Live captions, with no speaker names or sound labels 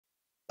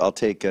I'll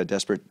take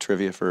Desperate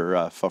Trivia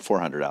for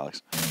 400,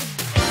 Alex.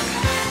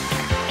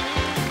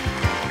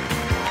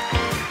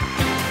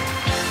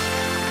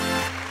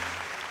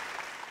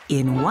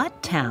 In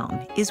what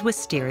town is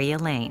Wisteria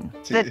Lane?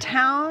 The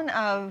town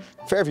of...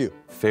 Fairview.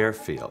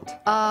 Fairfield.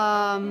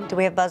 Do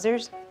we have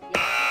buzzers?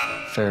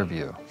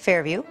 Fairview.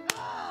 Fairview.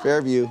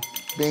 Fairview.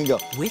 Bingo.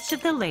 Which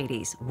of the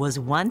ladies was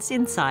once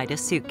inside a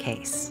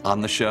suitcase? On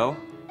the show?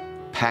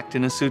 Packed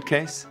in a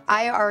suitcase?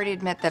 I already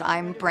admit that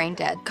I'm brain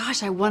dead.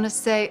 Gosh, I want to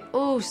say,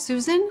 oh,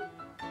 Susan?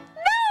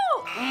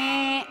 No!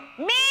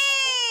 Me!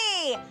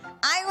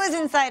 I was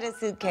inside a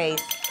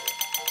suitcase.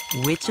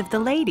 Which of the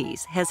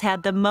ladies has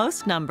had the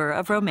most number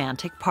of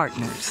romantic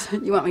partners?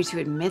 You want me to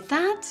admit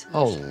that?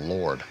 Oh,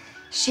 Lord.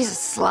 She's a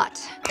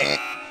slut.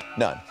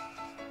 None.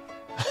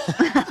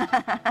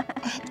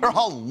 They're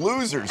all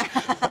losers.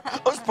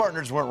 Those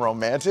partners weren't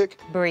romantic.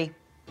 Brie.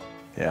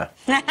 Yeah.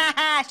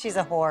 She's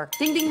a whore.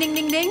 Ding, ding, ding,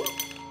 ding, ding.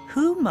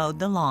 Who mowed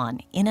the lawn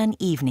in an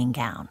evening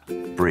gown?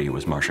 Bree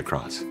was Marcia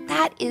Cross.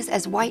 That is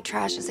as white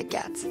trash as it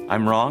gets.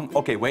 I'm wrong?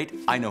 Okay, wait.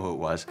 I know who it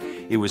was.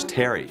 It was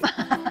Terry.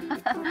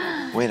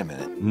 Wait a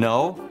minute.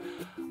 No.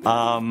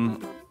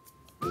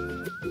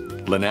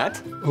 Lynette?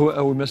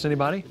 Who, we missed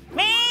anybody?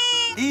 Me!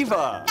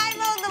 Eva. I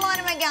mowed the lawn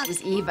in my gown. It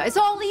was Eva. It's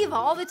all Eva,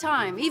 all the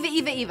time. Eva,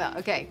 Eva, Eva.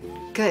 Okay,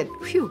 good.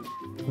 Phew.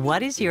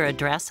 What is your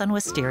address on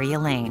Wisteria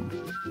Lane?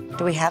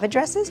 Do we have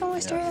addresses on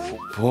Wisteria Lane?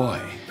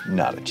 Boy.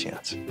 Not a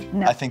chance.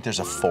 No. I think there's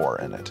a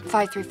 4 in it.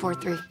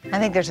 5343. I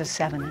think there's a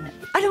 7 in it.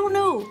 I don't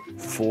know.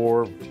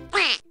 4.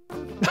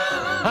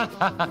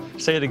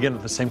 Say it again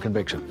with the same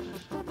conviction.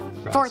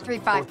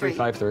 4353.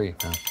 4353.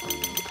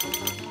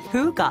 Yeah.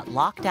 Who got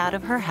locked out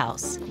of her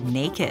house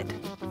naked?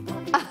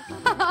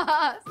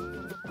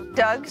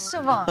 Doug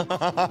Savant.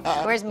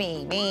 Where's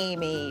me?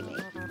 Me.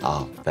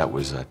 Oh, that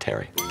was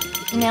Terry.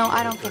 You know,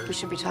 I don't think we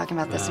should be talking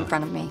about this in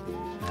front of me.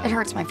 It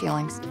hurts my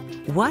feelings.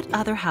 What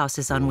other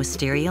houses on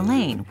Wisteria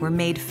Lane were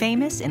made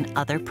famous in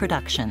other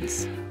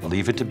productions?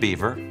 Leave It to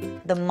Beaver.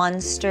 The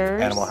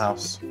Munsters. Animal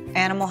House.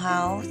 Animal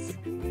House.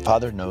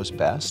 Father Knows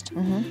Best.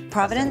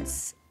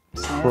 Providence.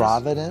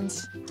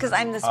 Providence. Because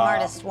I'm the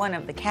smartest one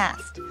of the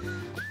cast.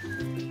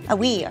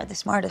 We are the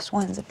smartest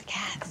ones of the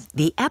cast.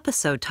 The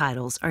episode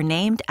titles are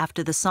named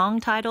after the song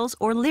titles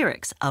or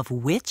lyrics of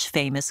which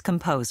famous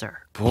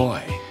composer?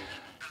 Boy,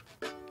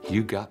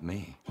 you got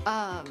me.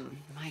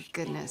 My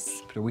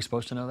goodness. Are we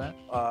supposed to know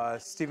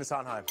that? Stephen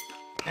Sondheim.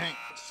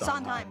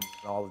 Sondheim.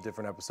 All the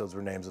different episodes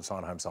were names of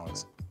Sondheim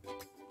songs.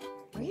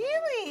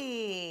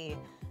 Really?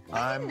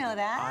 I didn't know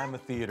that. I'm a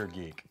theater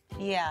geek.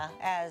 Yeah,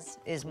 as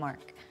is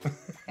Mark.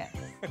 Yes.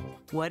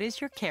 What is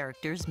your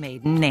character's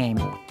maiden name?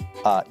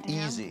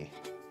 Easy.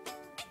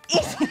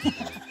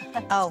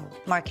 Oh,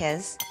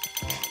 Marquez.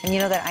 And you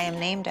know that I am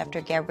named after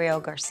Gabriel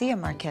Garcia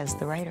Marquez,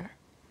 the writer.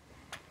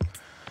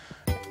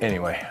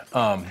 Anyway,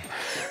 I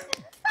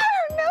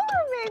don't know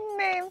her maiden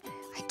name.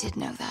 I did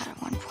know that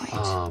at one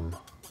point.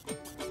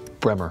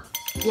 Bremer.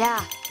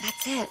 Yeah,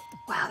 that's it.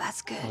 Wow,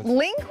 that's good.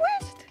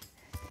 Linguist?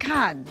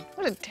 God,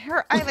 what a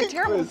I have a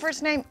terrible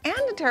first name and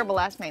a terrible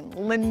last name.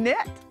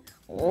 Lynette.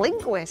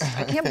 Linguist.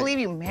 I can't believe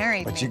you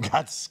married But me. you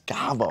got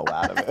Scavo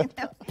out of it.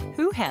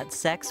 Who had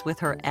sex with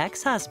her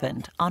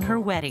ex-husband on her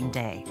wedding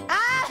day?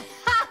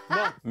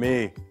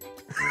 me.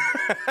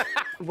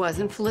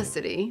 Wasn't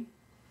Felicity.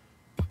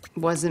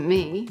 Wasn't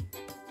me.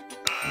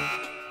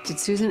 Did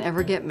Susan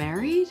ever get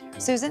married?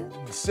 Susan?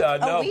 No.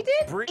 Oh, we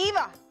did? Bree-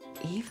 Eva.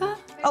 Eva?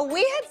 Oh,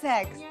 we had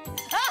sex.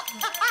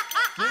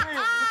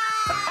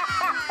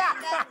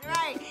 That's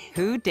right.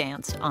 Who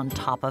danced on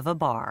top of a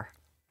bar?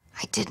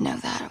 I did know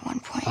that at one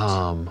point.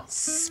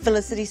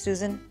 Felicity,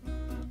 Susan.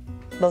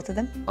 Both of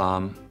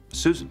them?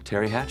 Susan,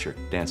 Terry Hatcher,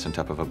 danced on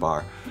top of a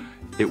bar.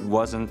 It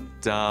wasn't,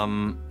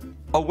 oh,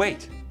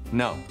 wait,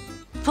 no.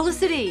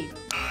 Felicity.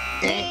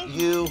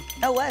 You.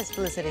 Oh, it was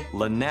Felicity.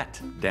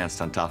 Lynette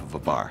danced on top of a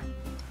bar.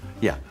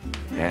 Yeah,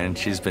 and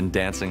she's been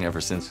dancing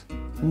ever since.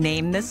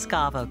 Name the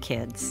Scavo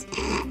kids.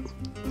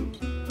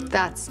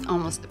 That's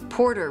almost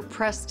Porter,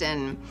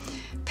 Preston,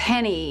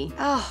 Penny.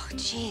 Oh,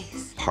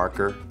 jeez.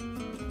 Parker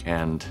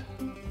and,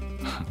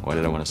 why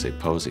did I want to say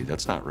Posey?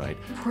 That's not right.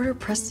 Porter,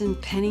 Preston,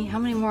 Penny. How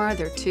many more are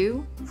there?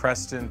 2?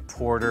 Preston,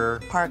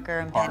 Porter, Parker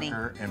and Penny.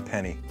 Parker, and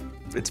Penny.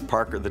 It's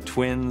Parker, the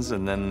twins,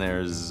 and then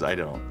there's, I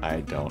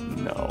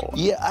don't know.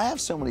 Yeah, I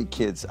have so many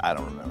kids, I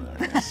don't remember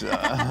their names.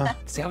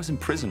 See, I was in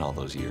prison all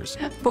those years.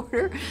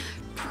 Porter,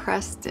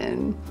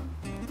 Preston.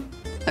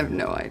 I have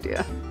no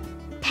idea.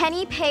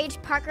 Penny,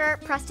 Paige, Parker,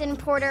 Preston,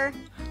 Porter.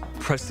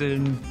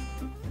 Preston,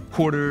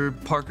 Porter,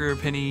 Parker,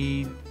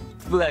 Penny,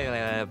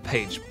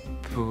 Paige.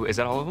 Is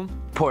that all of them?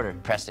 Porter,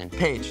 Preston,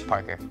 Paige,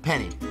 Parker,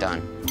 Penny.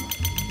 Done.